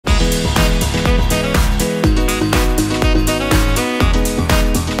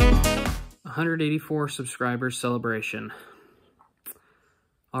184 subscribers celebration.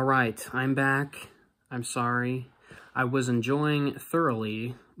 All right, I'm back. I'm sorry. I was enjoying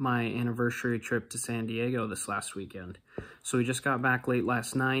thoroughly my anniversary trip to San Diego this last weekend. So we just got back late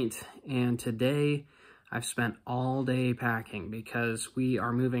last night, and today I've spent all day packing because we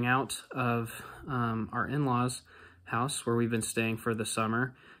are moving out of our in-laws' house where we've been staying for the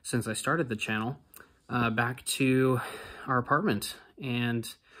summer since I started the channel, back to our apartment, and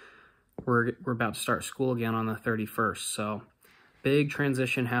we're about to start school again on the 31st. So big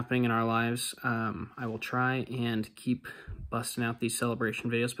transition happening in our lives. I will try and keep busting out these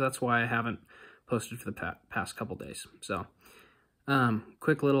celebration videos, but that's why I haven't posted for the past couple days. So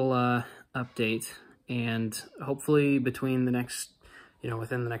quick little update, and hopefully between the next,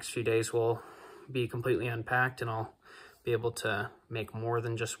 within the next few days, we'll be completely unpacked and I'll be able to make more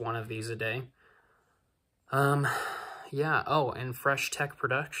than just one of these a day. Yeah, oh, and Fresh Tech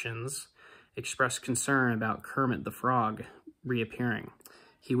Productions expressed concern about Kermit the Frog reappearing.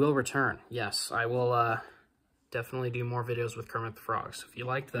 He will return. Yes, I will definitely do more videos with Kermit the Frog. So if you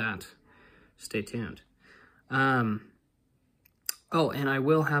liked that, stay tuned. Oh, and I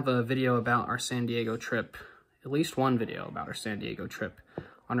will have a video about our San Diego trip, at least one video about our San Diego trip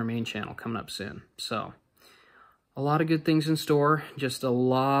on our main channel coming up soon. So a lot of good things in store, just a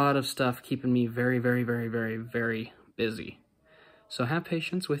lot of stuff keeping me very, very, very, very, very busy. So have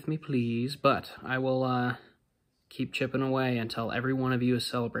patience with me, please, but I will keep chipping away until every one of you is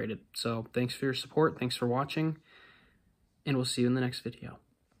celebrated. So thanks for your support, thanks for watching, and we'll see you in the next video.